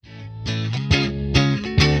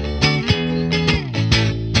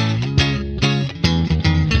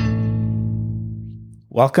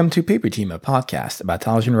Welcome to Paper Team, a podcast about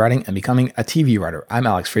television writing and becoming a TV writer. I'm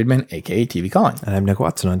Alex Friedman, aka TV Colin. And I'm Nick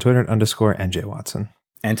Watson on Twitter _NJ Watson.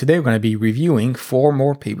 And today we're going to be reviewing 4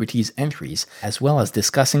 more Paper Tease entries, as well as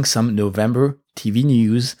discussing some November TV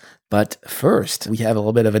news. But first, we have a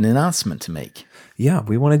little bit of an announcement to make. Yeah,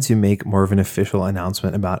 we wanted to make more of an official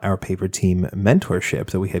announcement about our Paper Team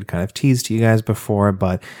mentorship that we had kind of teased to you guys before,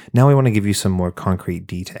 but now we want to give you some more concrete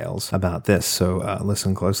details about this, so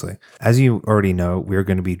listen closely. As you already know, we're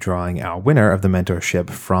going to be drawing our winner of the mentorship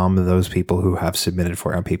from those people who have submitted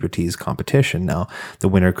for our Paper Tease competition. Now, the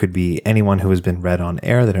winner could be anyone who has been read on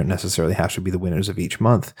air. They don't necessarily have to be the winners of each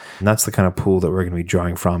month. And that's the kind of pool that we're going to be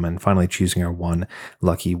drawing from and finally choosing our one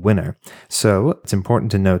lucky winner. So it's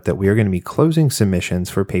important to note that we are going to be closing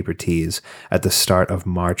submissions for Paper Tease at the start of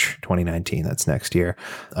March 2019. That's next year.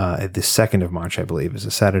 The 2nd of March, I believe, is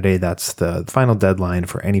a Saturday. That's the final deadline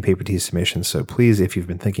for any Paper Tease submissions. So please, if you've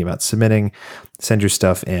been thinking about submitting, send your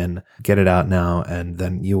stuff in, get it out now, and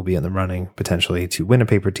then you'll be in the running potentially to win a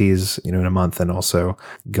Paper Tease, in a month, and also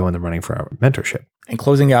go in the running for our mentorship. And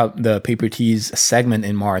closing out the Paper Tease segment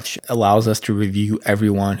in March allows us to review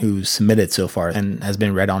everyone who's submitted so far and has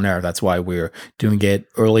been read on air. That's why we're doing it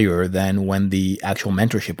earlier than when the actual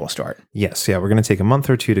mentorship will start. Yes, we're going to take a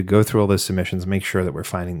month or two to go through all those submissions, make sure that we're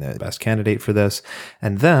finding the best candidate for this.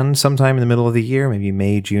 And then sometime in the middle of the year, maybe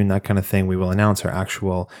May, June, that kind of thing, we will announce our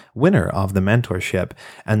actual winner of the mentorship.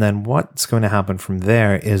 And then what's going to happen from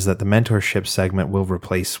there is that the mentorship segment will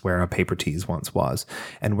replace where a Paper Tease once was.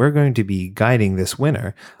 And we're going to be guiding this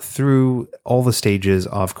winner through all the stages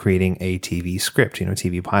of creating a TV script,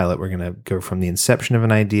 TV pilot. We're going to go from the inception of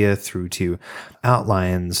an idea through to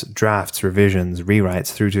outlines, drafts, revisions,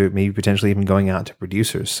 rewrites, through to maybe potentially even going out to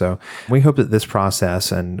producers. So we hope that this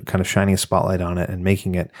process and kind of shining a spotlight on it and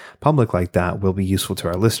making it public like that will be useful to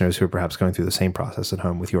our listeners who are perhaps going through the same process at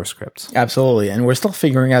home with your scripts. Absolutely. And we're still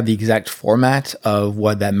figuring out the exact format of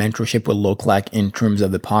what that mentorship will look like in terms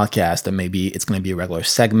of the podcast. And maybe it's going to be a regular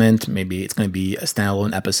segment. Maybe it's going to be a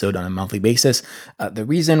standalone episode on a monthly basis. The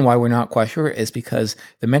reason why we're not quite sure is because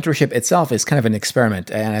the mentorship itself is kind of an experiment.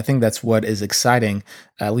 And I think that's what is exciting,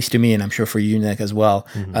 at least to me, and I'm sure for you, Nick, as well,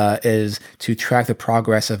 is to track the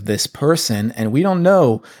progress of this person. And we don't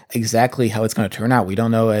know exactly how it's going to turn out. We don't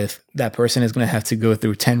know if that person is going to have to go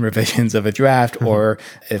through 10 revisions of a draft, or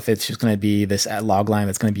if it's just going to be this log line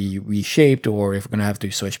that's going to be reshaped, or if we're going to have to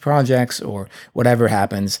switch projects, or whatever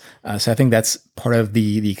happens. So I think that's part of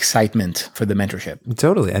the excitement for the mentorship.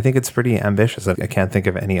 Totally. I think it's pretty ambitious. I can't think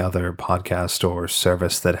of any other podcast or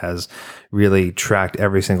service that has really tracked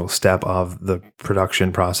every single step of the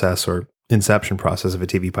production process or inception process of a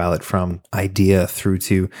TV pilot from idea through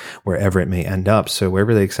to wherever it may end up. So we're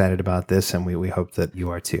really excited about this, and we hope that you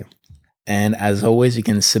are too. And as always, you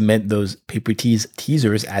can submit those Paper Tease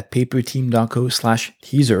teasers at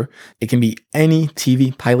paperteam.co/teaser. It can be any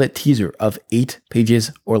TV pilot teaser of 8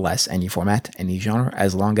 pages or less, any format, any genre,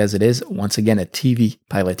 as long as it is, once again, a TV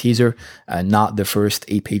pilot teaser, not the first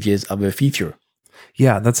 8 pages of a feature.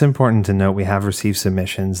 Yeah, that's important to note. We have received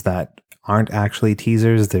submissions that aren't actually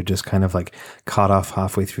teasers. They're just kind of like cut off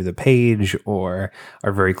halfway through the page or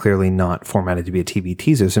are very clearly not formatted to be a TV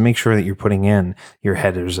teaser. So make sure that you're putting in your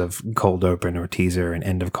headers of cold open or teaser and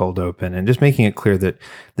end of cold open, and just making it clear that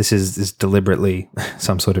this is deliberately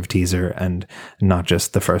some sort of teaser and not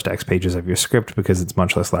just the first X pages of your script, because it's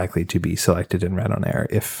much less likely to be selected and read on air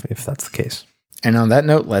if that's the case. And on that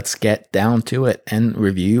note, let's get down to it and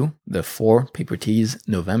review the 4 Paper Tease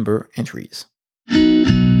November entries.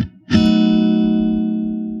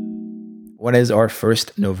 What is our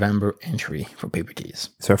first November entry for Paper Tease?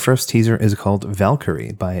 So our first teaser is called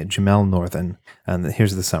Valkyrie by Jamel Northern. And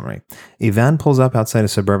here's the summary. A van pulls up outside a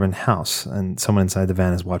suburban house, and someone inside the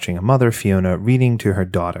van is watching a mother, Fiona, reading to her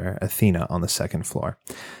daughter, Athena, on the 2nd floor.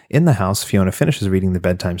 In the house, Fiona finishes reading the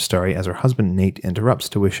bedtime story as her husband, Nate, interrupts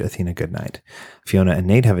to wish Athena good night. Fiona and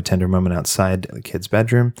Nate have a tender moment outside the kid's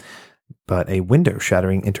bedroom, but a window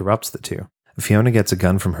shattering interrupts the two. Fiona gets a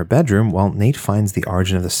gun from her bedroom, while Nate finds the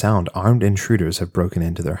origin of the sound. Armed intruders have broken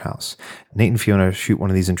into their house. Nate and Fiona shoot one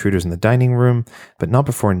of these intruders in the dining room, but not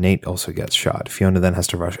before Nate also gets shot. Fiona then has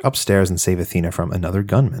to rush upstairs and save Athena from another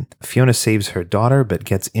gunman. Fiona saves her daughter, but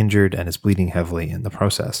gets injured and is bleeding heavily in the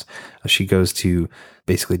process. She goes to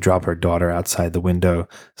basically drop her daughter outside the window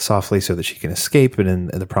softly so that she can escape. And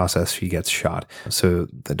in the process, she gets shot. So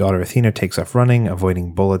the daughter Athena takes off running,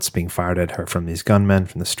 avoiding bullets being fired at her from these gunmen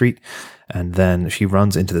from the street. And then she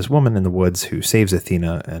runs into this woman in the woods who saves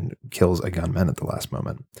Athena and kills a gunman at the last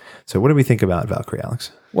moment. So what do we think about Valkyrie,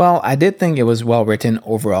 Alex? Well, I did think it was well written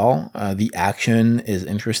overall. The action is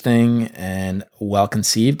interesting and well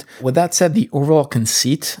conceived. With that said, the overall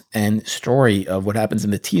conceit and story of what happens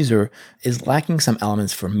in the teaser is lacking some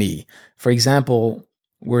elements for me. For example,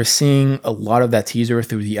 we're seeing a lot of that teaser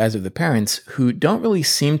through the eyes of the parents who don't really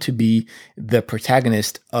seem to be the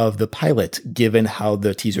protagonist of the pilot, given how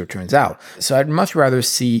the teaser turns out. So I'd much rather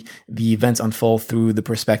see the events unfold through the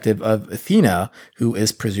perspective of Athena, who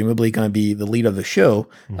is presumably going to be the lead of the show,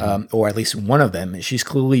 or at least one of them. She's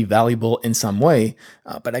clearly valuable in some way,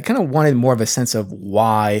 but I kind of wanted more of a sense of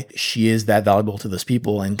why she is that valuable to those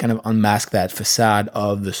people and kind of unmask that facade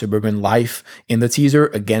of the suburban life in the teaser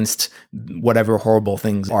against whatever horrible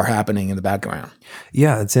things are happening in the background.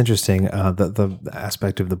 Yeah, it's interesting. The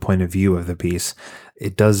aspect of the point of view of the piece,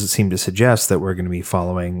 it does seem to suggest that we're going to be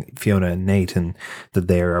following Fiona and Nate and that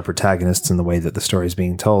they are our protagonists in the way that the story is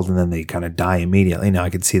being told, and then they kind of die immediately. Now, I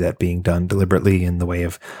could see that being done deliberately in the way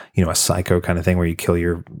of, a Psycho kind of thing where you kill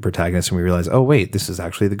your protagonist and we realize, oh, wait, this is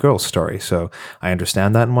actually the girl's story. So I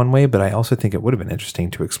understand that in one way, but I also think it would have been interesting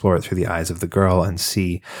to explore it through the eyes of the girl and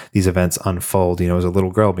see these events unfold, as a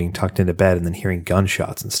little girl being tucked into bed and then hearing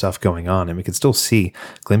gunshots and stuff going on. And we could still see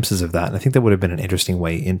glimpses of that. And I think that would have been an interesting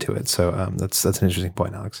way into it. So that's an interesting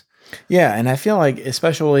point, Alex. Yeah, and I feel like,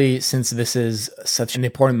 especially since this is such an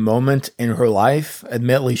important moment in her life,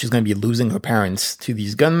 admittedly, she's going to be losing her parents to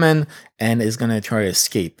these gunmen and is going to try to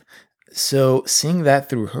escape. So seeing that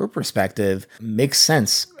through her perspective makes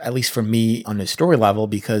sense, at least for me on a story level,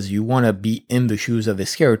 because you want to be in the shoes of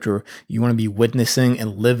this character. You want to be witnessing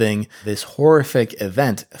and living this horrific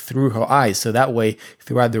event through her eyes. So that way,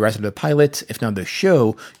 throughout the rest of the pilot, if not the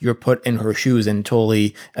show, you're put in her shoes and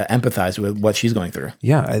totally empathize with what she's going through.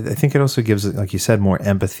 Yeah, I think it also gives, like you said, more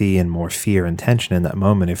empathy and more fear and tension in that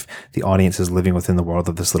moment if the audience is living within the world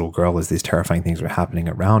of this little girl as these terrifying things are happening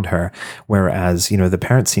around her. Whereas, the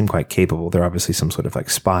parents seem quite capable. They're obviously some sort of like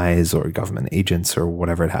spies or government agents or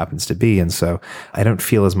whatever it happens to be. And so I don't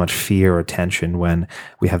feel as much fear or tension when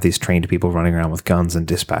we have these trained people running around with guns and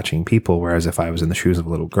dispatching people. Whereas if I was in the shoes of a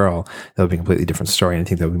little girl, that would be a completely different story. And I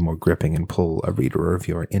think that would be more gripping and pull a reader or a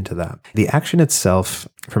viewer into that. The action itself,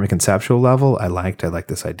 from a conceptual level, I liked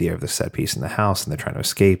this idea of the set piece in the house and they're trying to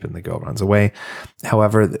escape and the girl runs away.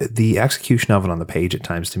 However, the execution of it on the page at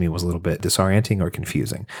times to me was a little bit disorienting or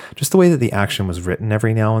confusing. Just the way that the action was written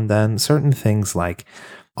every now and then, certain things like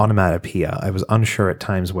onomatopoeia. I was unsure at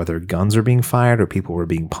times whether guns are being fired or people were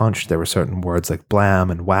being punched. There were certain words like blam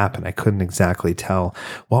and whap, and I couldn't exactly tell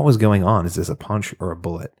what was going on. Is this a punch or a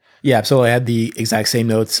bullet? Yeah, absolutely. I had the exact same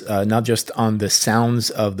notes, not just on the sounds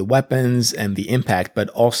of the weapons and the impact, but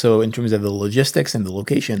also in terms of the logistics and the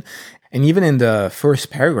location. And even in the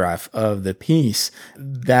first paragraph of the piece,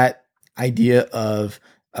 that idea of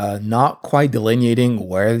not quite delineating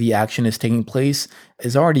where the action is taking place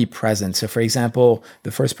is already present. So, for example,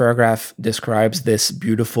 the first paragraph describes this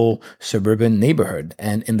beautiful suburban neighborhood.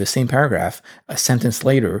 And in the same paragraph, a sentence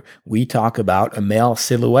later, we talk about a male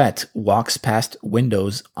silhouette walks past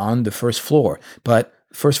windows on the first floor. But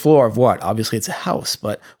first floor of what? Obviously, it's a house,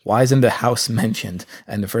 but why isn't the house mentioned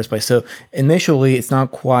in the first place? So initially, it's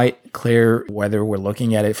not quite clear whether we're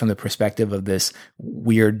looking at it from the perspective of this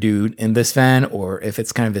weird dude in this van, or if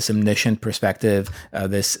it's kind of this omniscient perspective,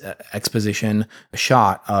 this exposition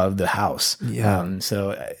shot of the house. Yeah.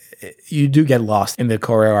 So you do get lost in the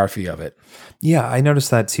choreography of it. Yeah, I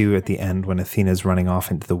noticed that too at the end when Athena's running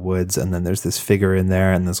off into the woods and then there's this figure in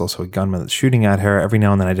there and there's also a gunman that's shooting at her. Every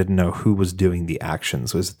now and then I didn't know who was doing the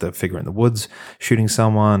actions. Was it the figure in the woods shooting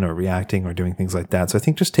someone or reacting or doing things like that? So I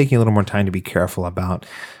think just taking a little more time to be careful about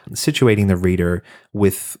situating the reader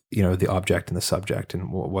with, the object and the subject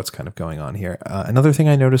and what's kind of going on here. Another thing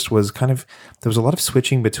I noticed was there was a lot of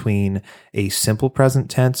switching between a simple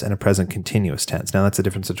present tense and a present continuous tense. Now that's the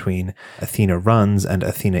difference between Athena runs and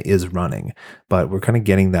Athena is running. But we're kind of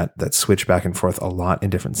getting that switch back and forth a lot in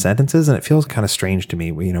different sentences, and it feels kind of strange to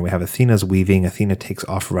me. We have Athena's weaving, Athena takes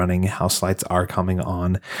off running, house lights are coming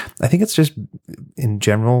on. I think it's just, in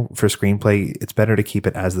general, for screenplay, it's better to keep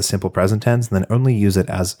it as the simple present tense and then only use it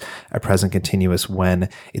as a present continuous when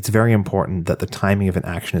it's very important that the timing of an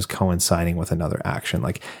action is coinciding with another action.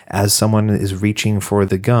 Like, as someone is reaching for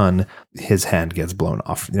the gun, his hand gets blown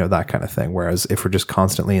off, that kind of thing. Whereas if we're just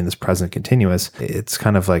constantly in this present continuous, it's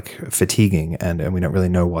kind of like fatiguing and we don't really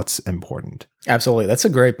know what's important. Absolutely. That's a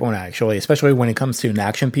great point, actually, especially when it comes to an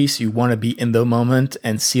action piece. You want to be in the moment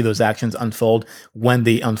and see those actions unfold when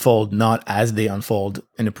they unfold, not as they unfold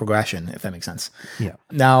in a progression, if that makes sense. Yeah.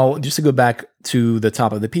 Now, just to go back to the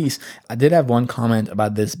top of the piece, I did have one comment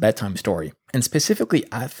about this bedtime story. And specifically,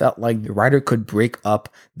 I felt like the writer could break up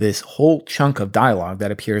this whole chunk of dialogue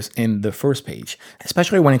that appears in the first page,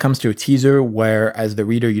 especially when it comes to a teaser where, as the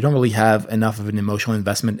reader, you don't really have enough of an emotional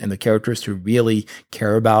investment in the characters to really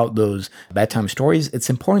care about those bedtime stories. It's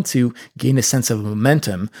important to gain a sense of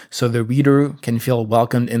momentum so the reader can feel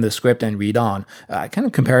welcomed in the script and read on. I kind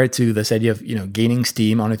of compare it to this idea of, gaining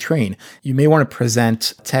steam on a train. You may want to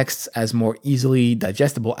present texts as more easily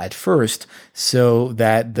digestible at first so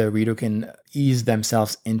that the reader can ease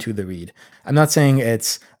themselves into the read. I'm not saying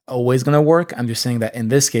it's always going to work. I'm just saying that in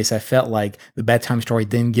this case, I felt like the bedtime story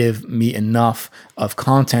didn't give me enough of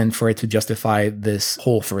content for it to justify this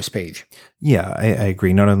whole first page. Yeah, I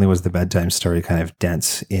agree. Not only was the bedtime story kind of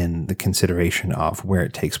dense in the consideration of where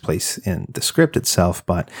it takes place in the script itself,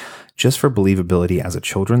 but just for believability as a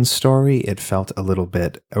children's story, it felt a little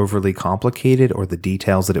bit overly complicated, or the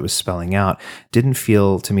details that it was spelling out didn't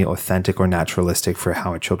feel to me authentic or naturalistic for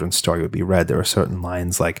how a children's story would be read. There were certain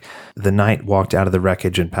lines like, "The knight walked out of the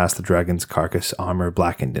wreckage and past the dragon's carcass, armor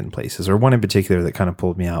blackened in places." Or one in particular that kind of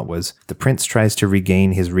pulled me out was, "The prince tries to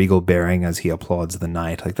regain his regal bearing as he applauds the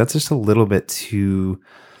knight." Like, that's just a little bit too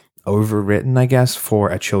overwritten, I guess,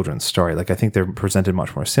 for a children's story. Like, I think they're presented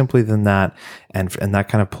much more simply than that. And that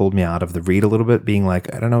kind of pulled me out of the read a little bit, being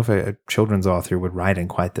like, I don't know if a children's author would write in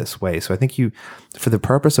quite this way. So I think for the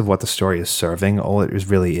purpose of what the story is serving, all it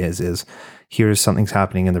really is here's something's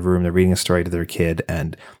happening in the room. They're reading a story to their kid.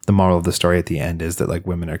 And the moral of the story at the end is that, like,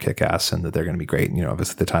 women are kick-ass and that they're going to be great. And,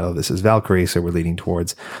 obviously the title of this is Valkyrie. So we're leading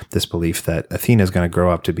towards this belief that Athena is going to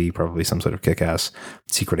grow up to be probably some sort of kick-ass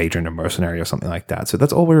secret agent or mercenary or something like that. So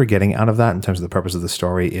that's all we were getting out of that in terms of the purpose of the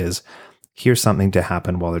story is, here's something to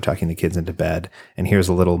happen while they're tucking the kids into bed. And here's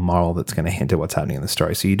a little moral that's going to hint at what's happening in the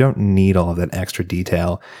story. So you don't need all of that extra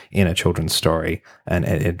detail in a children's story. And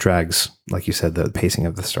it drags, like you said, the pacing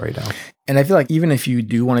of the story down. And I feel like even if you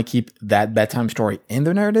do want to keep that bedtime story in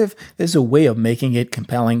the narrative, there's a way of making it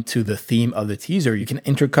compelling to the theme of the teaser. You can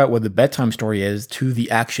intercut what the bedtime story is to the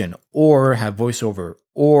action, or have voiceover,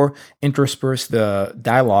 or intersperse the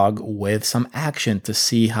dialogue with some action to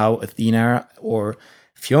see how Athena or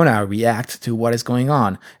Fiona react to what is going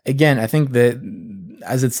on. Again, I think that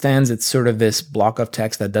as it stands, it's sort of this block of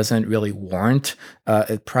text that doesn't really warrant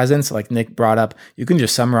presence. Like Nick brought up, you can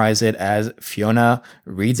just summarize it as Fiona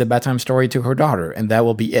reads a bedtime story to her daughter, and that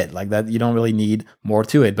will be it. Like that, you don't really need more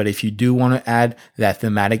to it. But if you do want to add that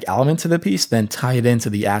thematic element to the piece, then tie it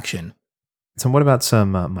into the action. So what about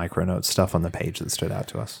some micronote stuff on the page that stood out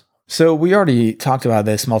to us? So we already talked about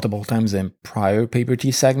this multiple times in prior Paper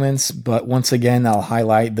Tea segments, but once again, I'll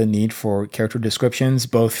highlight the need for character descriptions.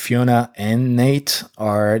 Both Fiona and Nate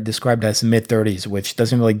are described as mid-30s, which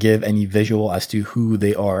doesn't really give any visual as to who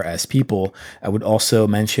they are as people. I would also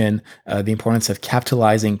mention the importance of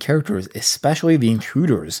capitalizing characters, especially the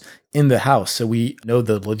intruders in the house, so we know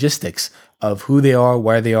the logistics of who they are,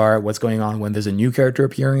 where they are, what's going on when there's a new character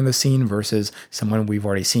appearing in the scene versus someone we've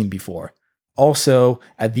already seen before. Also,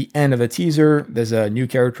 at the end of the teaser, there's a new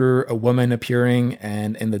character, a woman appearing,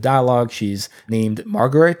 and in the dialogue, she's named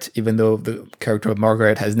Margaret, even though the character of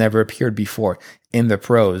Margaret has never appeared before in the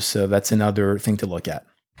prose. So that's another thing to look at.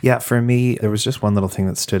 Yeah, for me, there was just one little thing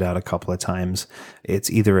that stood out a couple of times. It's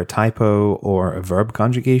either a typo or a verb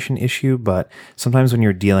conjugation issue, but sometimes when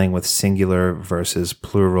you're dealing with singular versus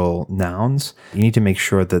plural nouns, you need to make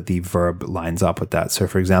sure that the verb lines up with that. So,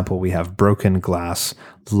 for example, we have broken glass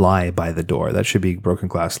lie by the door. That should be broken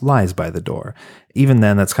glass lies by the door. Even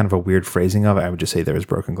then, that's kind of a weird phrasing of it. I would just say there is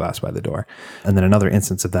broken glass by the door. And then another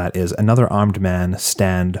instance of that is another armed man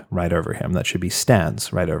stand right over him. That should be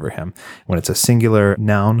stands right over him. When it's a singular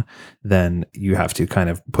noun, then you have to kind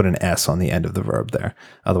of put an S on the end of the verb there.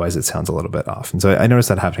 Otherwise, it sounds a little bit off. And so I noticed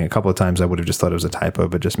that happening a couple of times. I would have just thought it was a typo,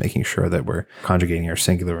 but just making sure that we're conjugating our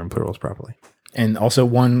singular and plurals properly. And also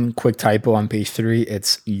one quick typo on page 3.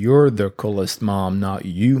 It's "you're the coolest mom," not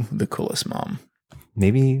 "you the coolest mom."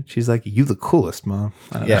 Maybe she's like, "You the coolest mom."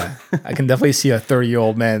 Yeah, I can definitely see a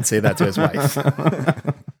 30-year-old man say that to his wife.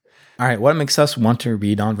 All right, what makes us want to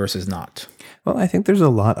read on versus not? Well, I think there's a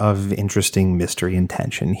lot of interesting mystery and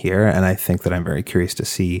tension here, and I think that I'm very curious to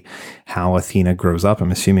see how Athena grows up.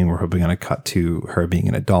 I'm assuming we're hoping going to cut to her being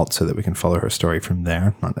an adult so that we can follow her story from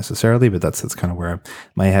there. Not necessarily, but that's kind of where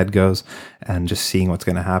my head goes, and just seeing what's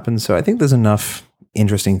going to happen. So I think there's enough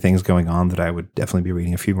interesting things going on that I would definitely be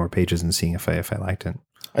reading a few more pages and seeing if I liked it.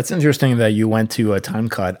 It's interesting that you went to a time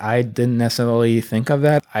cut. I didn't necessarily think of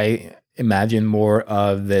that. imagine more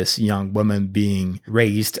of this young woman being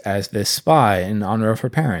raised as this spy in honor of her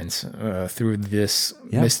parents through this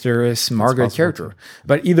mysterious Margaret character.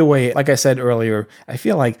 But either way, like I said earlier, I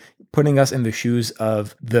feel like putting us in the shoes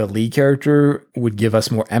of the lead character would give us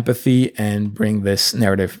more empathy and bring this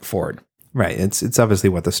narrative forward. Right. It's obviously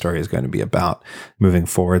what the story is going to be about moving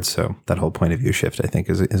forward. So that whole point of view shift, I think,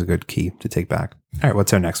 is a good key to take back. All right.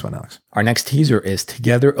 What's our next one, Alex? Our next teaser is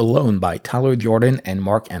Together Alone by Tyler Jordan and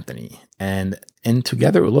Mark Anthony. And in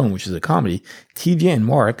Together Alone, which is a comedy, TJ and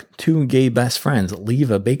Mark, two gay best friends,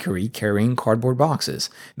 leave a bakery carrying cardboard boxes.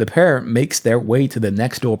 The pair makes their way to the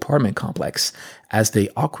next door apartment complex as they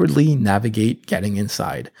awkwardly navigate getting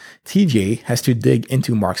inside. TJ has to dig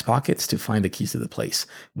into Mark's pockets to find the keys to the place.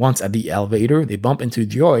 Once at the elevator, they bump into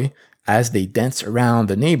Joy as they dance around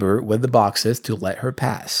the neighbor with the boxes to let her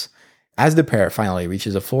pass. As the pair finally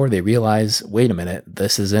reaches the floor, they realize, wait a minute,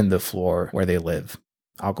 this isn't the floor where they live.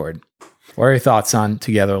 Awkward. What are your thoughts on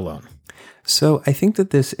Together Alone? So I think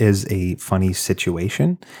that this is a funny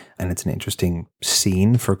situation and it's an interesting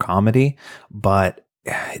scene for comedy, but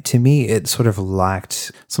to me, it sort of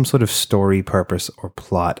lacked some sort of story purpose or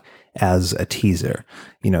plot as a teaser.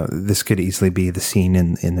 You know, this could easily be the scene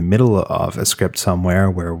in the middle of a script somewhere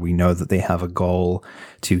where we know that they have a goal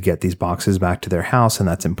to get these boxes back to their house. And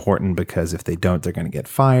that's important because if they don't, they're going to get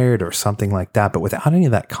fired or something like that. But without any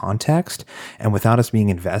of that context and without us being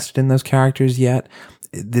invested in those characters yet,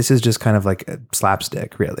 this is just kind of like a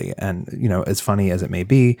slapstick, really. And, you know, as funny as it may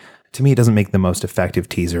be, to me, it doesn't make the most effective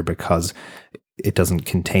teaser because it doesn't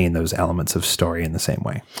contain those elements of story in the same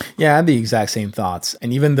way. Yeah, I had the exact same thoughts.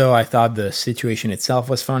 And even though I thought the situation itself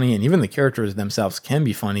was funny, and even the characters themselves can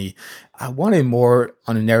be funny, I wanted more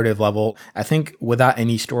on a narrative level. I think without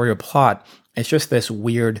any story or plot, it's just this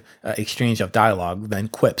weird exchange of dialogue, then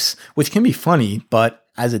quips, which can be funny, but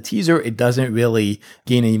as a teaser, it doesn't really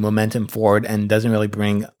gain any momentum forward and doesn't really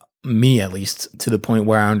bring me, at least, to the point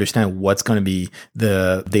where I understand what's going to be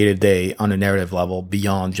the day-to-day on a narrative level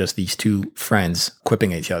beyond just these two friends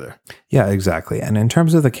quipping each other. Yeah, exactly. And in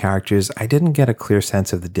terms of the characters, I didn't get a clear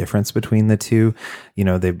sense of the difference between the two. You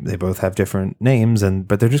know, they both have different names,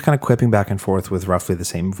 but they're just kind of quipping back and forth with roughly the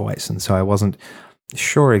same voice. And so I wasn't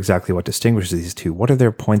sure exactly what distinguishes these two. What are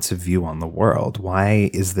their points of view on the world? Why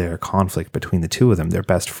is there conflict between the two of them? They're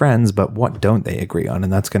best friends, but what don't they agree on?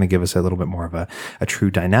 And that's going to give us a little bit more of a true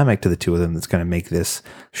dynamic to the two of them that's going to make this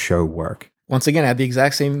show work. Once again, I had the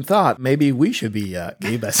exact same thought. Maybe we should be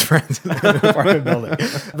gay best friends in the apartment building.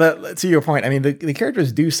 But to your point, I mean, the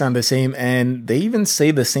characters do sound the same, and they even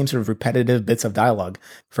say the same sort of repetitive bits of dialogue.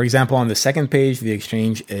 For example, on the second page, the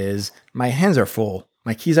exchange is, "My hands are full.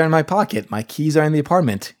 My keys are in my pocket. My keys are in the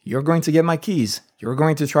apartment. You're going to get my keys. You're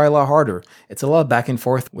going to try a lot harder." It's a lot back and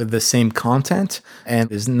forth with the same content, and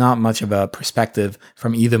there's not much of a perspective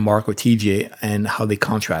from either Mark or TJ and how they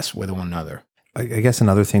contrast with one another. I guess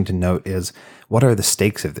another thing to note is, what are the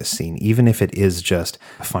stakes of this scene? Even if it is just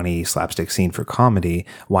a funny slapstick scene for comedy,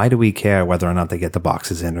 why do we care whether or not they get the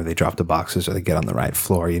boxes in or they drop the boxes or they get on the right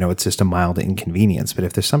floor? You know, it's just a mild inconvenience. But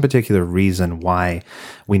if there's some particular reason why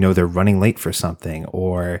we know they're running late for something,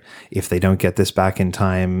 or if they don't get this back in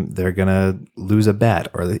time, they're going to lose a bet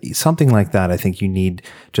or something like that, I think you need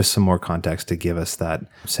just some more context to give us that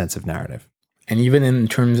sense of narrative. And even in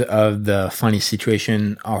terms of the funny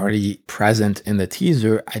situation already present in the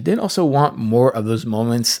teaser, I did also want more of those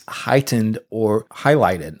moments heightened or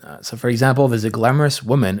highlighted. So for example, there's a glamorous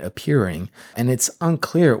woman appearing, and it's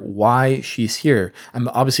unclear why she's here. I'm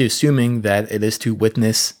obviously assuming that it is to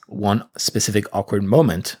witness one specific awkward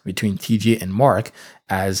moment between TJ and Mark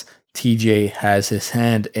as TJ has his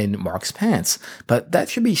hand in Mark's pants, but that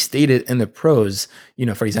should be stated in the prose. You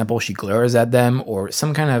know, for example, she glares at them or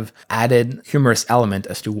some kind of added humorous element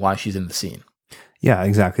as to why she's in the scene. Yeah,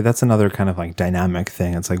 exactly. That's another kind of like dynamic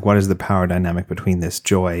thing. It's like, what is the power dynamic between this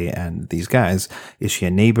Joy and these guys? Is she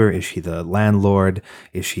a neighbor? Is she the landlord?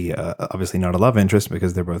 Is she obviously not a love interest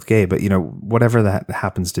because they're both gay? But, you know, whatever that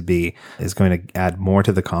happens to be is going to add more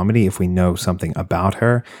to the comedy if we know something about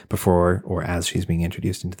her before or as she's being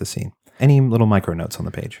introduced into the scene. Any little micro notes on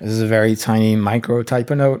the page? This is a very tiny micro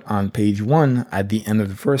typo note on page 1. At the end of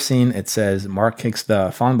the first scene, it says Mark kicks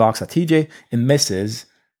the phone box at TJ and misses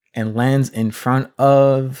and lands in front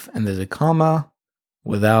of, and there's a comma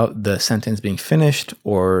without the sentence being finished,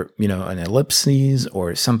 or, you know, an ellipses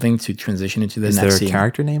or something to transition into the next scene. Is there a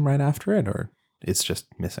character name right after it, or it's just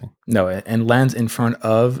missing? No, and lands in front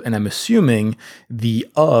of, and I'm assuming the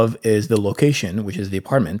of is the location, which is the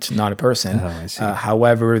apartment, not a person. Oh, I see.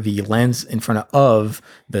 However, the lands in front of,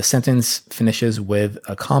 the sentence finishes with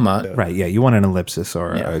a comma. Right, yeah, you want an ellipsis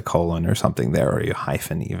or a colon or something there, or a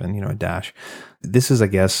hyphen even, you know, a dash. This is, I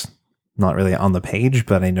guess, not really on the page,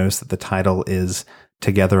 but I noticed that the title is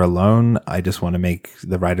Together Alone. I just want to make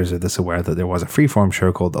the writers of this aware that there was a freeform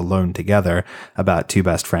show called Alone Together about two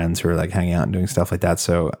best friends who are like hanging out and doing stuff like that.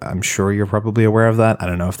 So I'm sure you're probably aware of that. I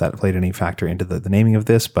don't know if that played any factor into the naming of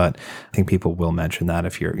this, but I think people will mention that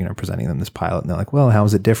if you're, presenting them this pilot and they're like, well, how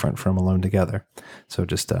is it different from Alone Together? So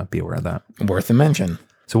just be aware of that. Worth a mention.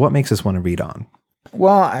 So what makes us want to read on?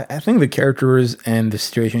 Well, I think the characters and the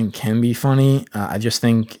situation can be funny. I just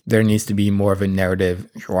think there needs to be more of a narrative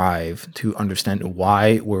drive to understand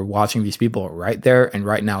why we're watching these people right there and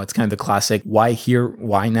right now. It's kind of the classic, why here,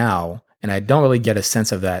 why now? And I don't really get a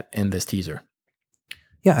sense of that in this teaser.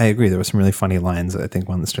 Yeah, I agree. There were some really funny lines. I think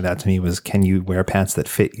one that stood out to me was, can you wear pants that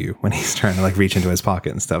fit you, when he's trying to like reach into his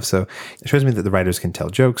pocket and stuff. So it shows me that the writers can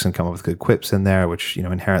tell jokes and come up with good quips in there, which,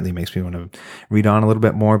 inherently makes me want to read on a little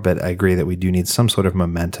bit more. But I agree that we do need some sort of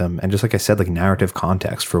momentum. And just like I said, like narrative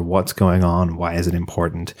context for what's going on. Why is it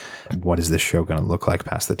important? What is this show going to look like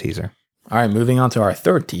past the teaser? All right, moving on to our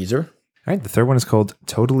third teaser. All right, the third one is called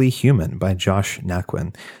Totally Human by Josh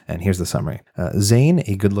Naquin. And here's the summary. Zane,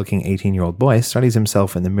 a good-looking 18-year-old boy, studies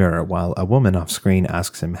himself in the mirror while a woman off screen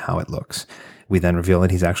asks him how it looks. We then reveal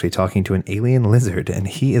that he's actually talking to an alien lizard, and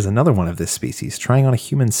he is another one of this species, trying on a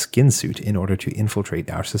human skin suit in order to infiltrate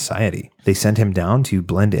our society. They send him down to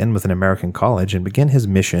blend in with an American college and begin his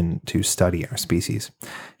mission to study our species.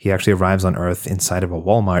 He actually arrives on Earth inside of a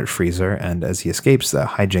Walmart freezer, and as he escapes, the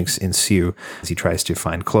hijinks ensue as he tries to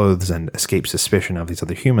find clothes and escape suspicion of these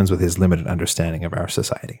other humans with his limited understanding of our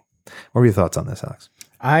society. What were your thoughts on this, Alex?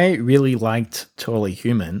 I really liked Totally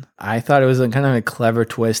Human. I thought it was a kind of a clever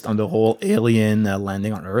twist on the whole alien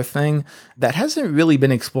landing on Earth thing that hasn't really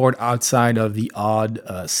been explored outside of the odd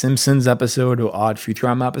Simpsons episode or odd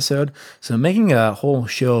Futurama episode. So making a whole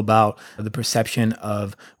show about the perception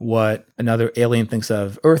of what another alien thinks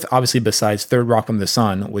of Earth, obviously besides Third Rock from the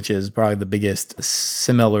Sun, which is probably the biggest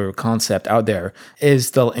similar concept out there, is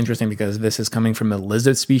still interesting because this is coming from a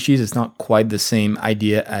lizard species. It's not quite the same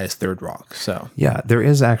idea as Third Rock. So yeah, there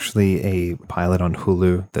is actually a pilot on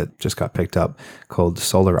Hulu that just got picked up called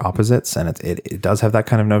Solar Opposites, and it does have that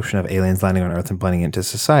kind of notion of aliens landing on Earth and blending into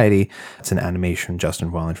society. It's an animation.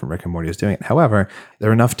 Justin Roiland from Rick and Morty is doing it. However, there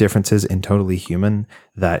are enough differences in Totally Human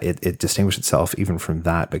that it distinguishes itself even from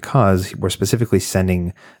that, because we're specifically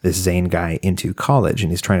sending this Zane guy into college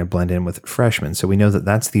and he's trying to blend in with freshmen. So we know that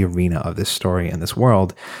that's the arena of this story and this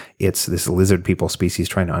world. It's this lizard people species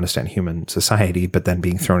trying to understand human society, but then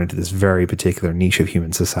being thrown into this very particular niche of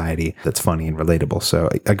human society that's funny and relatable. So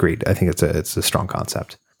agreed. I think it's a strong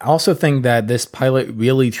concept. I also think that this pilot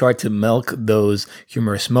really tried to milk those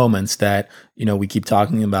humorous moments that, we keep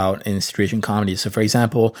talking about in situation comedy. So for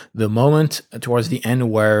example, the moment towards the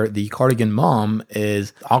end where the Cardigan mom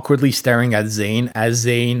is awkwardly staring at Zane as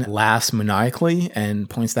Zane laughs maniacally and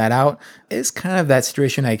points that out is kind of that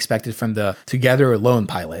situation I expected from the Together Alone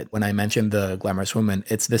pilot. When I mentioned the glamorous woman,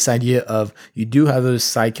 it's this idea of you do have those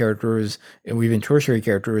side characters or even tertiary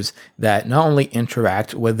characters that not only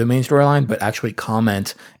interact with the main storyline, but actually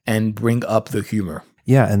comment and bring up the humor.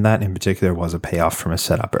 Yeah, and that in particular was a payoff from a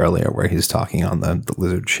setup earlier where he's talking on the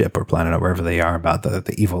lizard ship or planet or wherever they are about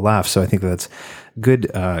the evil laugh. So I think that's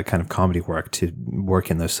good kind of comedy work to work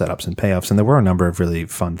in those setups and payoffs. And there were a number of really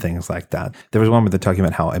fun things like that. There was one where they're talking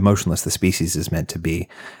about how emotionless the species is meant to be.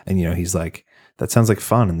 And, he's like, that sounds like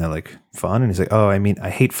fun. And they're like, fun? And he's like, oh, I mean, I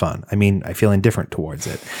hate fun. I mean, I feel indifferent towards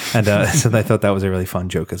it. And so I thought that was a really fun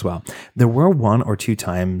joke as well. There were one or two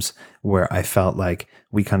times where I felt like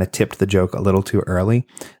we kind of tipped the joke a little too early.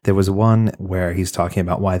 There was one where he's talking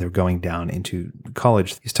about why they're going down into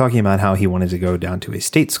college. He's talking about how he wanted to go down to a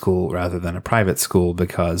state school rather than a private school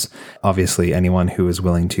because obviously anyone who is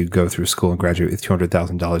willing to go through school and graduate with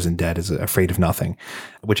 $200,000 in debt is afraid of nothing,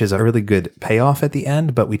 which is a really good payoff at the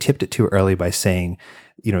end, but we tipped it too early by saying,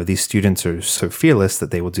 these students are so fearless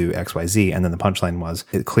that they will do X, Y, Z. And then the punchline was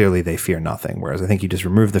clearly they fear nothing. Whereas I think you just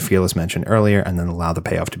remove the fearless mention earlier and then allow the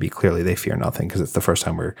payoff to be clearly they fear nothing, because it's the first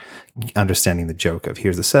time we're understanding the joke of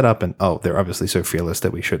here's the setup and, oh, they're obviously so fearless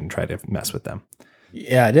that we shouldn't try to mess with them.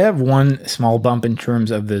 Yeah, I did have one small bump in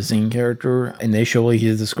terms of the Zane character. Initially, he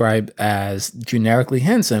is described as generically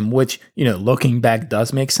handsome, which, looking back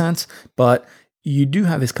does make sense. But you do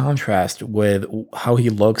have this contrast with how he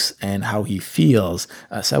looks and how he feels.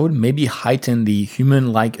 So I would maybe heighten the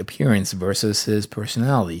human-like appearance versus his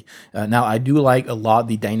personality. Now, I do like a lot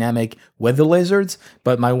the dynamic with the lizards,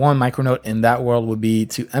 but my one micronote in that world would be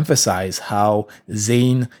to emphasize how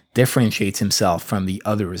Zane differentiates himself from the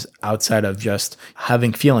others outside of just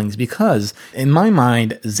having feelings, because in my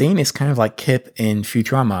mind, Zane is kind of like Kip in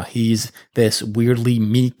Futurama. He's this weirdly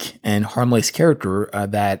meek and harmless character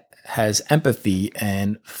that has empathy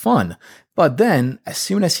and fun. But then, as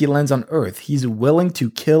soon as he lands on Earth, he's willing to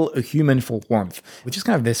kill a human for warmth, which is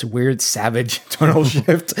kind of this weird, savage tonal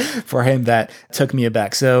shift for him that took me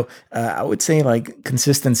aback. So I would say like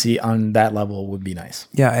consistency on that level would be nice.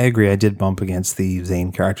 Yeah, I agree. I did bump against the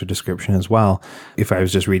Zane character description as well. If I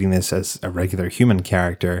was just reading this as a regular human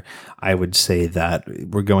character, I would say that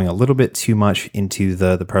we're going a little bit too much into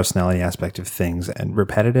the personality aspect of things and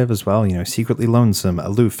repetitive as well. You know, secretly lonesome,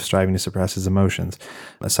 aloof, striving to suppress his emotions.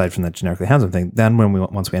 Aside from that generically handsome thing, then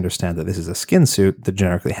once we understand that this is a skin suit, the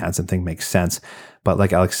generically handsome thing makes sense. But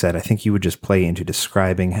like Alex said, I think you would just play into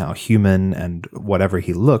describing how human and whatever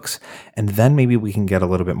he looks, and then maybe we can get a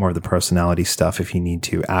little bit more of the personality stuff if you need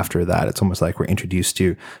to after that. It's almost like we're introduced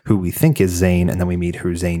to who we think is Zane, and then we meet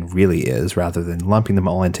who Zane really is, rather than lumping them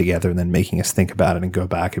all in together and then making us think about it and go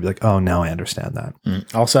back and be like, oh, now I understand that.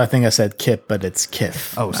 Also, I think I said Kip, but it's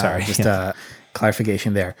Kif. Oh, sorry. Just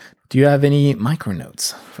clarification there. Do you have any micro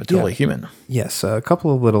notes for Totally Human? Yes, a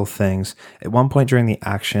couple of little things. At one point during the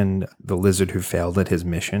action, the lizard who failed at his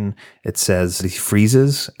mission, it says he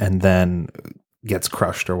freezes and then gets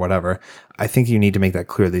crushed or whatever. I think you need to make that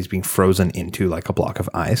clear that he's being frozen into like a block of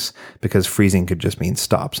ice, because freezing could just mean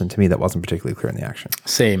stops. And to me, that wasn't particularly clear in the action.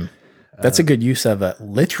 Same. That's a good use of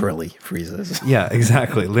literally freezes. Yeah,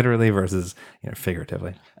 exactly. Literally versus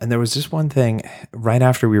figuratively. And there was just one thing right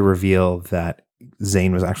after we reveal that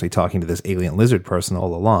Zane was actually talking to this alien lizard person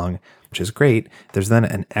all along, which is great. There's then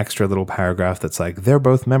an extra little paragraph that's like, they're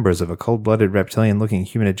both members of a cold-blooded reptilian-looking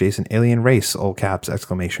human-adjacent alien race, all caps,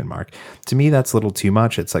 exclamation mark. To me, that's a little too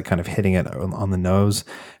much. It's like kind of hitting it on the nose.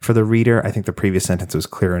 For the reader, I think the previous sentence was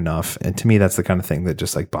clear enough. And to me, that's the kind of thing that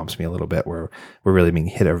just like bumps me a little bit, where we're really being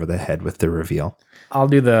hit over the head with the reveal. I'll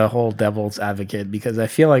do the whole devil's advocate, because I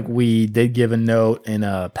feel like we did give a note in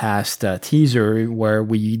a past teaser where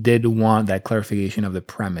we did want that clarification of the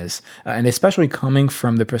premise. And especially coming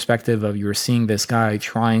from the perspective of you're seeing this guy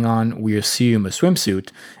trying on, we assume, a swimsuit,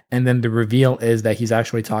 and then the reveal is that he's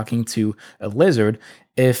actually talking to a lizard.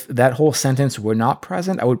 If that whole sentence were not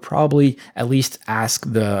present, I would probably at least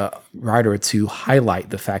ask the writer to highlight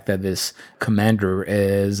the fact that this commander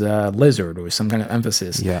is a lizard, or some kind of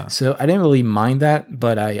emphasis. Yeah. So I didn't really mind that,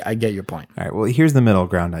 but I get your point. All right. Well, here's the middle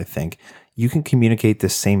ground, I think. You can communicate the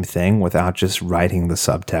same thing without just writing the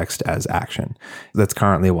subtext as action. That's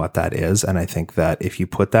currently what that is. And I think that if you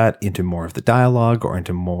put that into more of the dialogue, or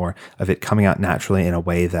into more of it coming out naturally in a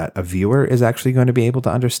way that a viewer is actually going to be able to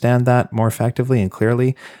understand that more effectively and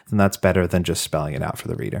clearly, then that's better than just spelling it out for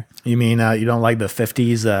the reader. You mean you don't like the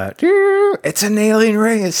 50s, it's an alien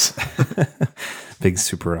race. Big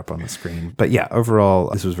super up on the screen. But yeah,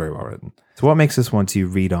 overall, this was very well written. So what makes this one to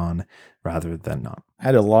read on rather than not? I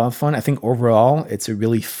had a lot of fun. I think overall, it's a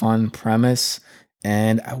really fun premise.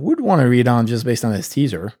 And I would want to read on just based on this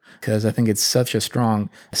teaser, because I think it's such a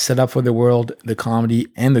strong setup for the world, the comedy,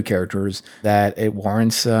 and the characters, that it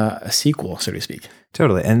warrants a sequel, so to speak.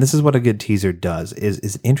 Totally. And this is what a good teaser does, is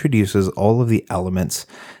it introduces all of the elements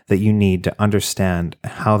that you need to understand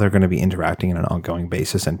how they're going to be interacting on an ongoing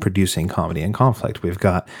basis and producing comedy and conflict. We've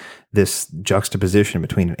got this juxtaposition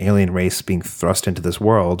between an alien race being thrust into this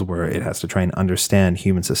world where it has to try and understand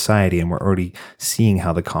human society, and we're already seeing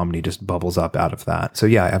how the comedy just bubbles up out of that. So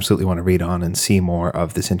yeah, I absolutely want to read on and see more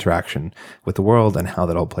of this interaction with the world and how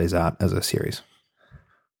that all plays out as a series.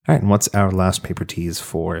 All right, and what's our last paper tease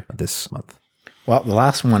for this month? Well, the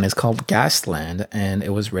last one is called Gasland, and it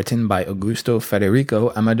was written by Augusto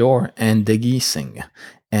Federico Amador and Diggy Singh.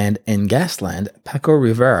 And in Gasland, Paco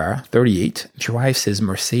Rivera, 38, drives his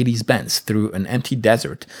Mercedes-Benz through an empty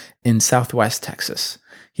desert in southwest Texas.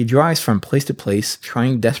 He drives from place to place,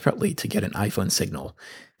 trying desperately to get an iPhone signal.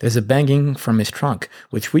 There's a banging from his trunk,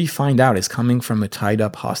 which we find out is coming from a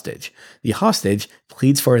tied-up hostage. The hostage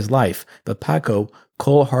pleads for his life, but Paco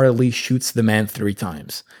cold-heartedly shoots the man 3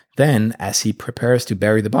 times. Then, as he prepares to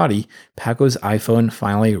bury the body, Paco's iPhone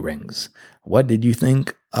finally rings. What did you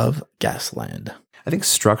think of Gasland? I think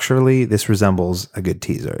structurally, this resembles a good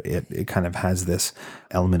teaser. It kind of has this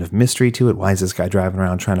element of mystery to it. Why is this guy driving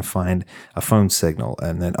around trying to find a phone signal?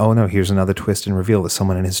 And then, oh no, here's another twist and reveal. There's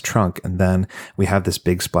someone in his trunk. And then we have this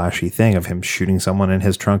big splashy thing of him shooting someone in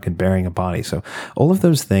his trunk and burying a body. So all of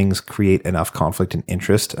those things create enough conflict and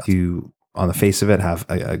interest to, on the face of it, have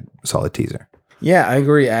a solid teaser. Yeah, I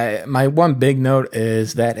agree. My one big note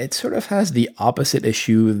is that it sort of has the opposite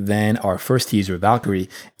issue than our first teaser, Valkyrie,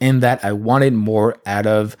 in that I wanted more out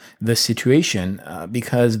of the situation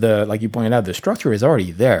because like you pointed out, the structure is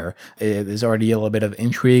already there. There's already a little bit of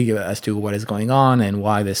intrigue as to what is going on and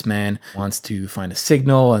why this man wants to find a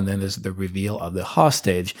signal. And then there's the reveal of the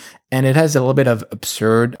hostage. And it has a little bit of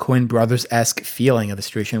absurd Coen Brothers-esque feeling of the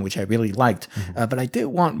situation, which I really liked. But I did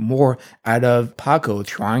want more out of Paco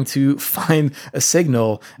trying to find a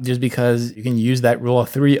signal, just because you can use that rule of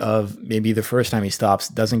three of maybe the first time he stops,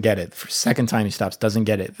 doesn't get it. The second time he stops, doesn't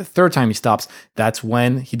get it. The third time he stops, that's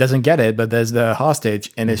when he doesn't get it, but there's the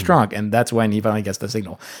hostage in his trunk, and that's when he finally gets the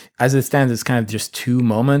signal. As it stands, it's kind of just two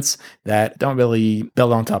moments that don't really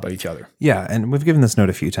build on top of each other. Yeah, and we've given this note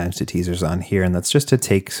a few times to teasers on here, and that's just to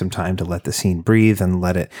take some time to let the scene breathe and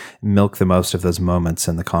let it milk the most of those moments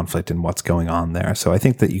and the conflict and what's going on there. So I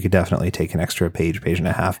think that you could definitely take an extra page and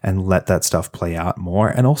a half, and let that stuff play out more,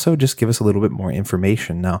 and also just give us a little bit more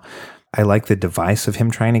information. Now, I like the device of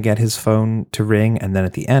him trying to get his phone to ring, and then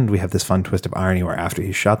at the end, we have this fun twist of irony where after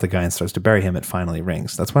he shot the guy and starts to bury him, it finally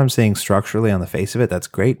rings. That's what I'm saying structurally on the face of it. That's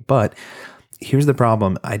great, but here's the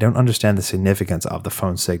problem. I don't understand the significance of the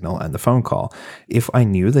phone signal and the phone call. If I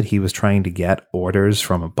knew that he was trying to get orders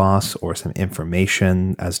from a boss or some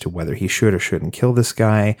information as to whether he should or shouldn't kill this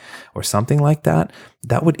guy or something like that,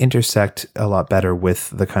 that would intersect a lot better with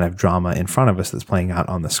the kind of drama in front of us that's playing out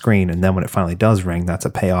on the screen. And then when it finally does ring, that's a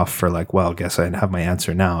payoff for like, well, guess I have my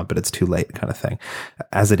answer now, but it's too late kind of thing.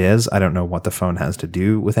 As it is, I don't know what the phone has to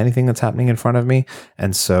do with anything that's happening in front of me.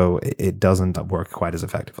 And so it doesn't work quite as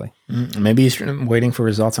effectively. Maybe he's waiting for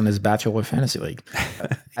results on his Bachelor Fantasy League.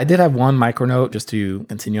 I did have one micro note just to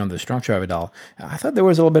continue on the structure of it all. I thought there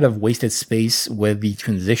was a little bit of wasted space with the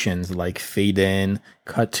transitions, like fade in,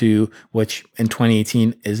 cut to, which in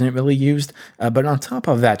 2018 isn't really used. But on top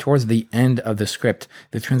of that, towards the end of the script,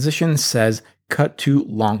 the transition says cut to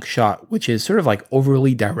long shot, which is sort of like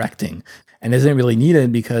overly directing and isn't really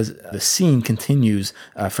needed because the scene continues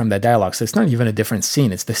from that dialogue. So it's not even a different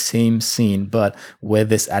scene. It's the same scene, but with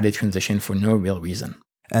this added transition for no real reason.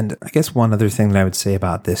 And I guess one other thing that I would say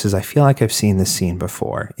about this is I feel like I've seen this scene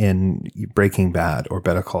before in Breaking Bad or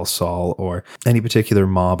Better Call Saul or any particular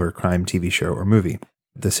mob or crime TV show or movie.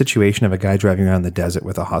 The situation of a guy driving around the desert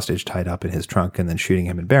with a hostage tied up in his trunk and then shooting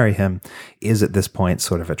him and bury him is at this point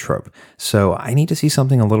sort of a trope. So I need to see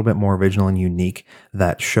something a little bit more original and unique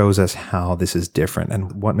that shows us how this is different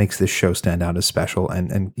and what makes this show stand out as special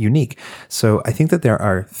and unique. So I think that there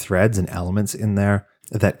are threads and elements in there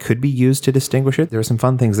that could be used to distinguish it. There are some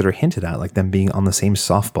fun things that are hinted at, like them being on the same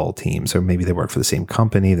softball team. So maybe they work for the same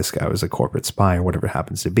company. This guy was a corporate spy or whatever it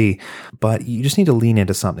happens to be. But you just need to lean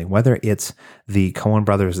into something, whether it's the Coen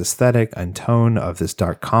Brothers aesthetic and tone of this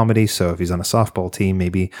dark comedy. So if he's on a softball team,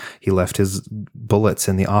 maybe he left his bullets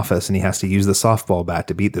in the office and he has to use the softball bat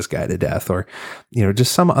to beat this guy to death, or, you know,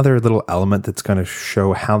 just some other little element that's going to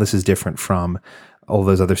show how this is different from all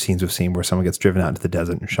those other scenes we've seen where someone gets driven out into the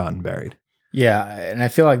desert and shot and buried. Yeah, and I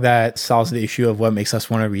feel like that solves the issue of what makes us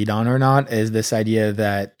want to read on or not, is this idea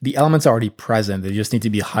that the elements are already present. They just need to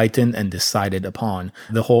be heightened and decided upon.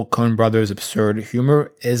 The whole Coen Brothers absurd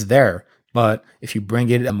humor is there. But if you bring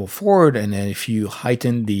it and move forward, and then if you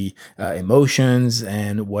heighten the emotions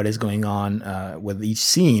and what is going on with each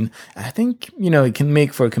scene, I think, it can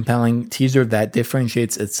make for a compelling teaser that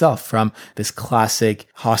differentiates itself from this classic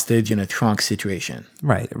hostage in a trunk situation.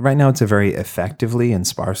 Right. Right now, it's a very effectively and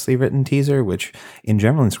sparsely written teaser, which in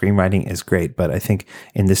general in screenwriting is great. But I think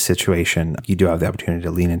in this situation, you do have the opportunity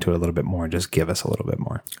to lean into it a little bit more and just give us a little bit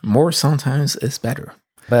more. More sometimes is better.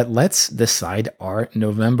 But let's decide our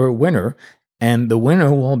November winner, and the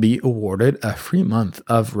winner will be awarded a free month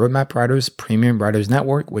of Roadmap Writers Premium Writers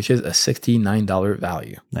Network, which is a $69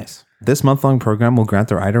 value. Nice. This month-long program will grant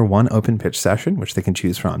the writer one open pitch session, which they can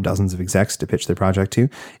choose from dozens of execs to pitch their project to,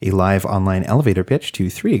 a live online elevator pitch to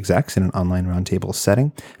 3 execs in an online roundtable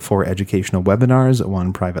setting, 4 educational webinars,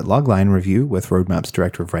 1 private logline review with Roadmap's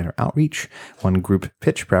Director of Writer Outreach, 1 group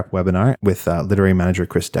pitch prep webinar with literary manager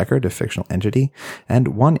Chris Deckard of Fictional Entity, and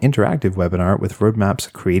 1 interactive webinar with Roadmap's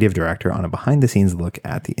Creative Director on a behind-the-scenes look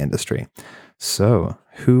at the industry. So,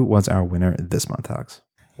 who was our winner this month, Alex?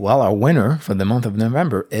 Well, our winner for the month of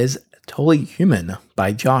November is Totally Human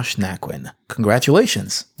by Josh Naquin.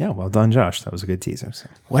 Congratulations. Yeah, well done, Josh. That was a good teaser. So.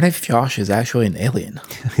 What if Josh is actually an alien?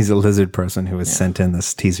 He's a lizard person who was sent in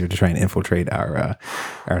this teaser to try and infiltrate our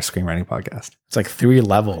screenwriting podcast. It's like 3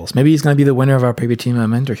 levels. Maybe he's going to be the winner of our Paper Team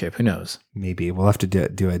mentorship. Who knows? Maybe. We'll have to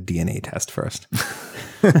do a DNA test first.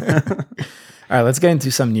 All right, let's get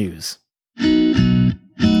into some news.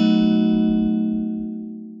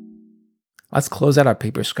 Let's close out our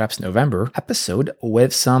Paper Scraps November episode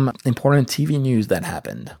with some important TV news that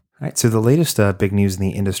happened. All right, so the latest big news in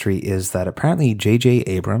the industry is that apparently J.J.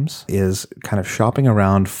 Abrams is kind of shopping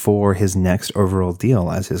around for his next overall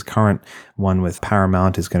deal, as his current one with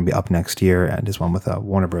Paramount is going to be up next year and his one with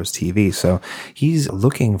Warner Bros. TV. So he's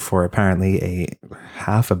looking for apparently a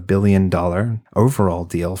 $500 million overall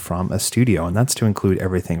deal from a studio, and that's to include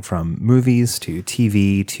everything from movies to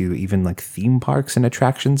TV to even like theme parks and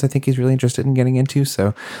attractions. I think he's really interested in getting into.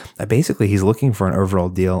 So basically, he's looking for an overall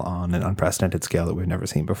deal on an unprecedented scale that we've never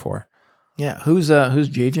seen before. Yeah, who's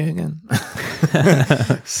JJ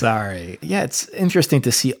again? Sorry. Yeah, it's interesting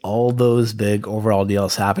to see all those big overall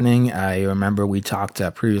deals happening. I remember we talked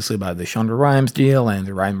previously about the Shonda Rhimes deal and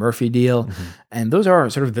the Ryan Murphy deal. Mm-hmm. And those are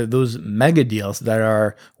sort of those mega deals that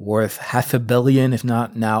are worth $500 million, if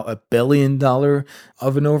not now $1 billion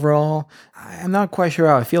of an overall. I'm not quite sure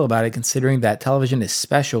how I feel about it, considering that television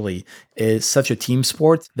especially is such a team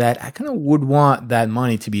sport that I kind of would want that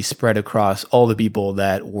money to be spread across all the people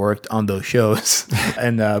that worked on those shows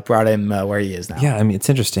and brought him where he is now. Yeah, I mean, it's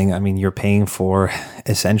interesting. I mean, you're paying for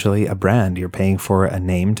essentially a brand. You're paying for a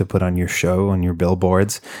name to put on your show, on your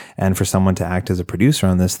billboards, and for someone to act as a producer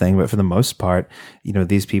on this thing. But for the most part, you know,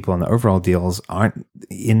 these people in the overall deals aren't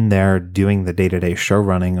in there doing the day-to-day show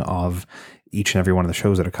running of each and every one of the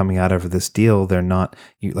shows that are coming out of this deal. They're not,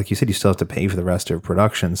 like you said, you still have to pay for the rest of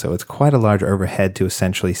production. So it's quite a large overhead to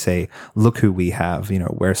essentially say, look who we have, you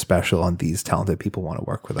know, we're special and these talented people want to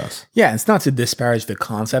work with us. Yeah, it's not to disparage the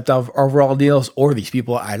concept of overall deals or these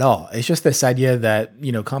people at all. It's just this idea that,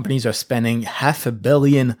 you know, companies are spending $500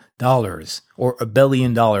 million or $1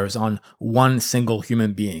 billion on one single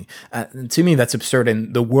human being. To me, that's absurd.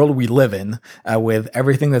 In the world we live in, with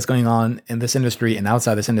everything that's going on in this industry and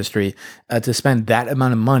outside this industry, to spend that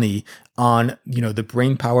amount of money on, you know, the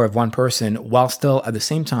brain power of one person while still at the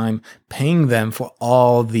same time paying them for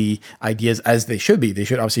all the ideas as they should be. They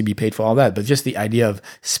should obviously be paid for all that, but just the idea of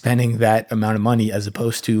spending that amount of money as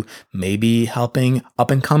opposed to maybe helping up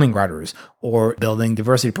and coming writers or building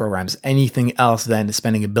diversity programs, anything else than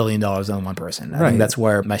spending $1 billion on one person. I think that's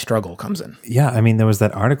where my struggle comes in. Yeah. I mean, there was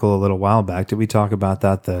that article a little while back. Did we talk about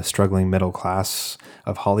that? The struggling middle class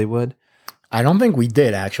of Hollywood? I don't think we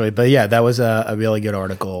did, actually. But yeah, that was a really good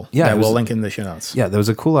article that we'll link in the show notes. Yeah, there was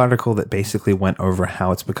a cool article that basically went over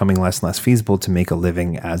how it's becoming less and less feasible to make a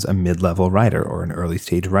living as a mid-level writer or an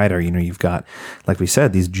early-stage writer. You know, you've got, like we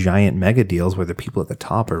said, these giant mega deals where the people at the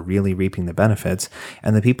top are really reaping the benefits,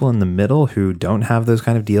 and the people in the middle who don't have those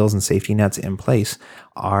kind of deals and safety nets in place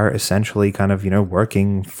are essentially kind of, you know,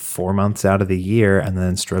 working 4 months out of the year and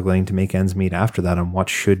then struggling to make ends meet after that on what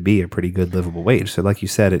should be a pretty good livable wage. So like you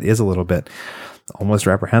said, it is a little bit almost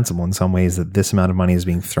reprehensible in some ways that this amount of money is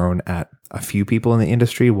being thrown at a few people in the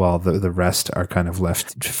industry while the rest are kind of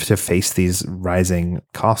left to face these rising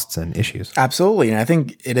costs and issues. Absolutely. And I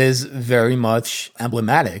think it is very much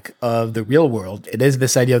emblematic of the real world. It is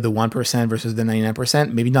this idea of the 1% versus the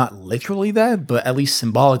 99%, maybe not literally that, but at least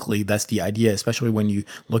symbolically, that's the idea, especially when you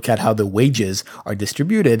look at how the wages are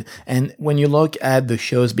distributed. And when you look at the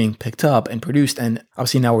shows being picked up and produced, and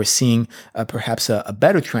obviously now we're seeing perhaps a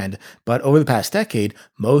better trend, but over the past decade,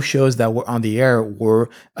 most shows that were on the air were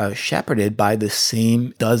shepherded by the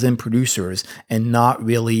same dozen producers and not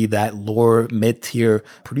really that lower mid-tier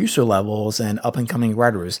producer levels and up-and-coming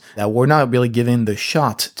writers that were not really given the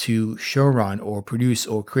shot to showrun or produce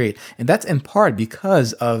or create. And that's in part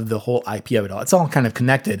because of the whole IP of it all. It's all kind of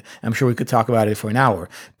connected. I'm sure we could talk about it for an hour,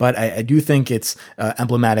 but I do think it's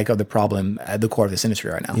emblematic of the problem at the core of this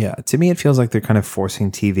industry right now. Yeah, to me, it feels like they're kind of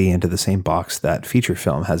forcing TV into the same box that feature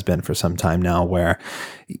film has been for some time now, where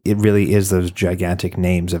it really is those gigantic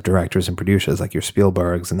names of directors and producers like your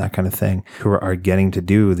Spielbergs and that kind of thing who are getting to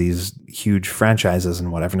do these huge franchises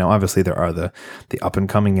and whatever. Now, obviously, there are the up and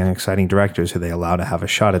coming and exciting directors who they allow to have a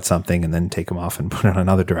shot at something and then take them off and put on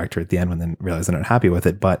another director at the end when they realize they're not happy with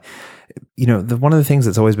it. But you know, one of the things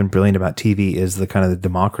that's always been brilliant about TV is the kind of the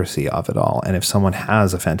democracy of it all. And if someone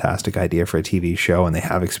has a fantastic idea for a TV show and they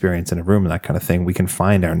have experience in a room and that kind of thing, we can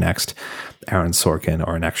find our next Aaron Sorkin or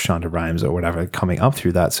our next Shonda Rhimes or whatever coming up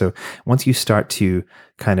through that. So once you start to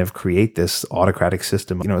kind of create this autocratic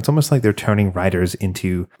system, you know, it's almost like they're turning writers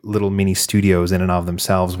into little mini studios in and of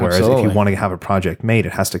themselves. Whereas Absolutely. If you want to have a project made,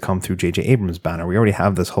 it has to come through J.J. Abrams' banner. We already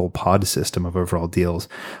have this whole pod system of overall deals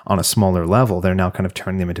on a smaller level. They're now kind of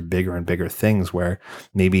turning them into bigger and bigger things where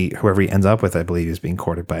maybe whoever he ends up with, I believe, is being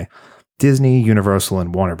courted by Disney, Universal,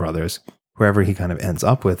 and Warner Brothers. Whoever he kind of ends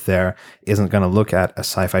up with there isn't going to look at a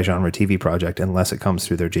sci-fi genre TV project unless it comes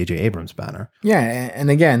through their J.J. Abrams banner. Yeah. And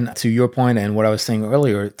again, to your point and what I was saying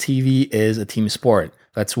earlier, TV is a team sport.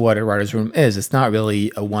 That's what a writer's room is. It's not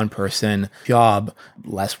really a one-person job,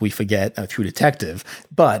 lest we forget True Detective.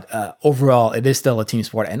 But overall, it is still a team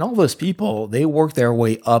sport. And all those people, they work their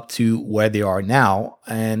way up to where they are now.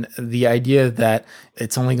 And the idea that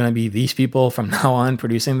it's only going to be these people from now on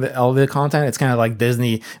producing all the content, it's kind of like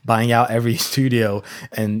Disney buying out every studio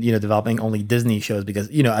and, developing only Disney shows because,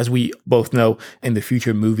 as we both know, in the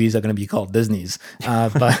future, movies are going to be called Disney's.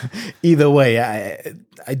 But either way,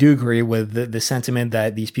 I do agree with the sentiment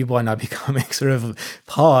that these people are now becoming sort of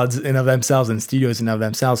pods in of themselves and studios in of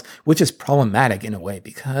themselves, which is problematic in a way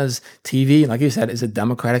because TV, like you said, is a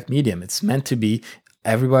democratic medium. It's meant to be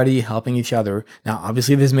everybody helping each other. Now,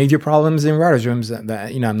 obviously, there's major problems in writers' rooms.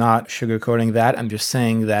 That I'm not sugarcoating that. I'm just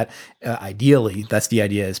saying that ideally, that's the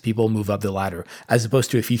idea: is people move up the ladder, as opposed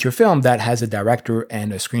to a feature film that has a director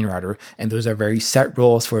and a screenwriter, and those are very set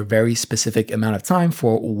roles for a very specific amount of time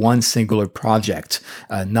for one singular project,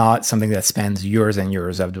 not something that spans years and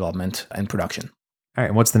years of development and production. All right,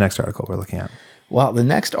 and what's the next article we're looking at? Well, the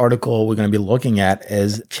next article we're going to be looking at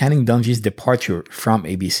is Channing Dungey's departure from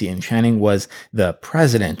ABC. And Channing was the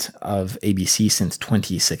president of ABC since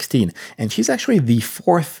 2016. And she's actually the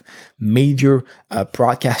fourth major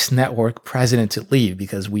broadcast network president to leave,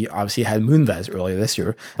 because we obviously had Moonves earlier this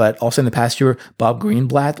year. But also in the past year, Bob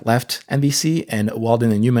Greenblatt left NBC and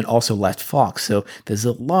Walden and Newman also left Fox. So there's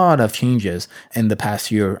a lot of changes in the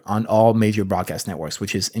past year on all major broadcast networks,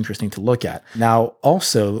 which is interesting to look at. Now,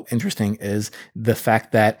 also interesting is the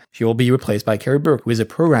fact that she will be replaced by Kerry Burke, who is a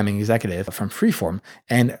programming executive from Freeform.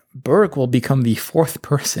 And Burke will become the fourth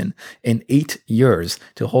person in 8 years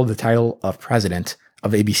to hold the title of president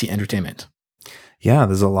of ABC Entertainment. Yeah,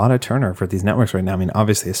 there's a lot of turnover for these networks right now. I mean,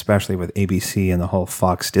 obviously, especially with ABC and the whole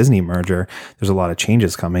Fox-Disney merger, there's a lot of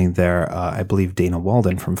changes coming there. I believe Dana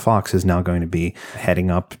Walden from Fox is now going to be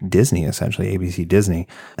heading up Disney, essentially, ABC Disney,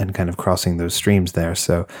 and kind of crossing those streams there.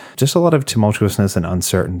 So just a lot of tumultuousness and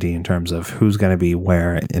uncertainty in terms of who's going to be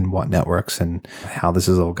where in what networks and how this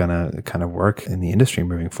is all going to kind of work in the industry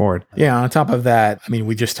moving forward. Yeah, on top of that, I mean,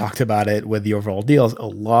 we just talked about it with the overall deals. A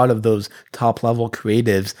lot of those top-level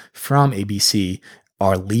creatives from ABC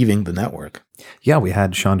are leaving the network. Yeah, we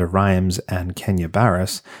had Shonda Rhimes and Kenya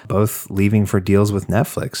Barris both leaving for deals with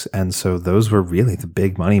Netflix. And so those were really the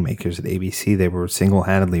big money makers at ABC. They were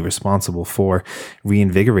single-handedly responsible for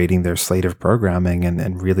reinvigorating their slate of programming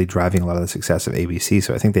and really driving a lot of the success of ABC.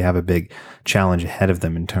 So I think they have a big challenge ahead of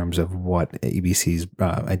them in terms of what ABC's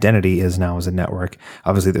identity is now as a network.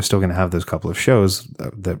 Obviously, they're still going to have those couple of shows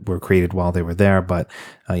that were created while they were there, but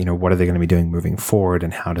what are they going to be doing moving forward,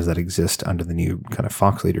 and how does that exist under the new kind of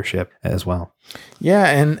Fox leadership as well? Yeah,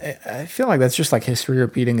 and I feel like that's just like history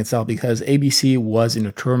repeating itself, because ABC was in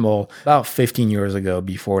a turmoil about 15 years ago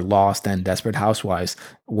before Lost and Desperate Housewives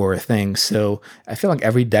were a thing. So I feel like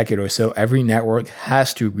every decade or so, every network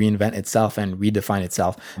has to reinvent itself and redefine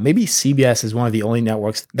itself. Maybe CBS is one of the only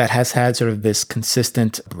networks that has had sort of this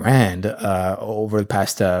consistent brand over the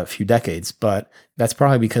past few decades, but that's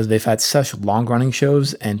probably because they've had such long-running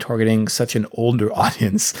shows and targeting such an older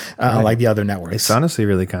audience, like the other networks. It's honestly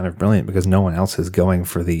really kind of brilliant because no one else is going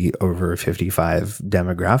for the over 55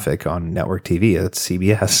 demographic on network TV. It's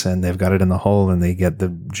CBS, and they've got it in the hole, and they get the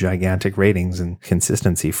gigantic ratings and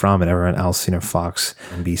consistency from it. Everyone else, Fox,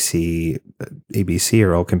 NBC, ABC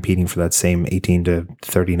are all competing for that same 18 to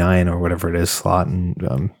 39 or whatever it is slot, and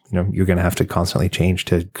you're going to have to constantly change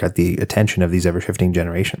to get the attention of these ever-shifting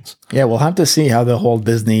generations. Yeah, we'll have to see how the whole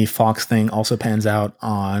Disney Fox thing also pans out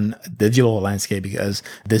on digital landscape, because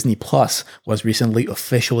Disney Plus was recently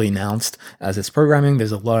officially announced as its programming.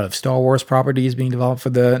 There's a lot of Star Wars properties being developed for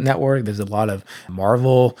the network. There's a lot of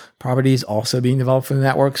Marvel properties also being developed for the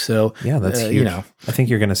network. So yeah, that's huge. I think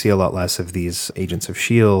you're going to see a lot less of these Agents of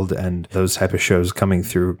S.H.I.E.L.D. and those type of shows coming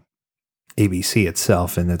through ABC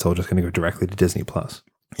itself, and it's all just going to go directly to Disney Plus.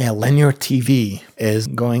 Yeah, linear TV is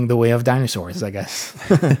going the way of dinosaurs, I guess.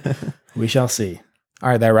 We shall see. All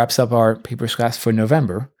right, that wraps up our Papers class for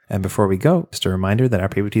November. And before we go, just a reminder that our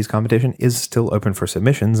Paper Tease competition is still open for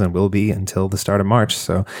submissions and will be until the start of March.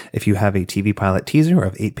 So if you have a TV pilot teaser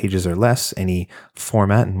of 8 pages or less, any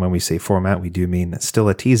format, and when we say format, we do mean still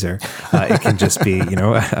a teaser. It can just be,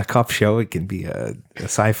 a cop show. It can be a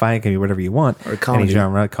sci-fi. It can be whatever you want. Or comedy. Any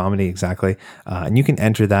genre, comedy, exactly. And you can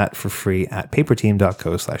enter that for free at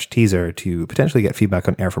paperteam.co/teaser to potentially get feedback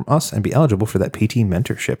on air from us and be eligible for that PT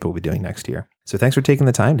mentorship we'll be doing next year. So thanks for taking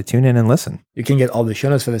the time to tune in and listen. You can get all the show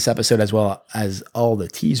notes for this episode as well as all the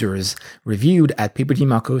teasers reviewed at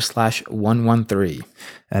paperteam.co/113.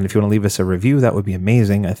 And if you want to leave us a review, that would be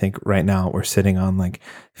amazing. I think right now we're sitting on like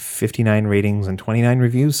 59 ratings and 29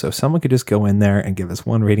 reviews. So if someone could just go in there and give us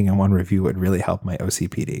 1 rating and 1 review, it would really help my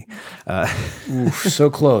OCPD. Oof, so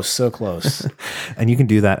close, so close. And you can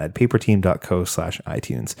do that at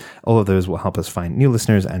paperteam.co/iTunes. All of those will help us find new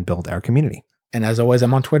listeners and build our community. And as always,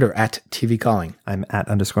 I'm on Twitter at tvcalling. I'm at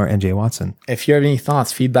 _NJ Watson. If you have any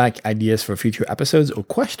thoughts, feedback, ideas for future episodes, or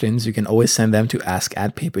questions, you can always send them to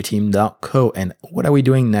ask@paperteam.co. And what are we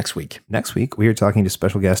doing next week? Next week, we are talking to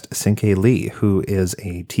special guest Cinquay Lee, who is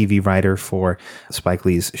a TV writer for Spike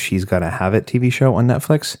Lee's She's Gotta Have It TV show on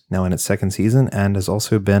Netflix, now in its 2nd season, and has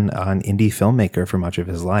also been an indie filmmaker for much of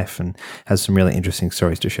his life and has some really interesting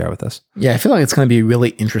stories to share with us. Yeah, I feel like it's going to be a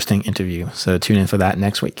really interesting interview. So tune in for that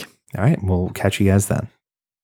next week. All right, we'll catch you guys then.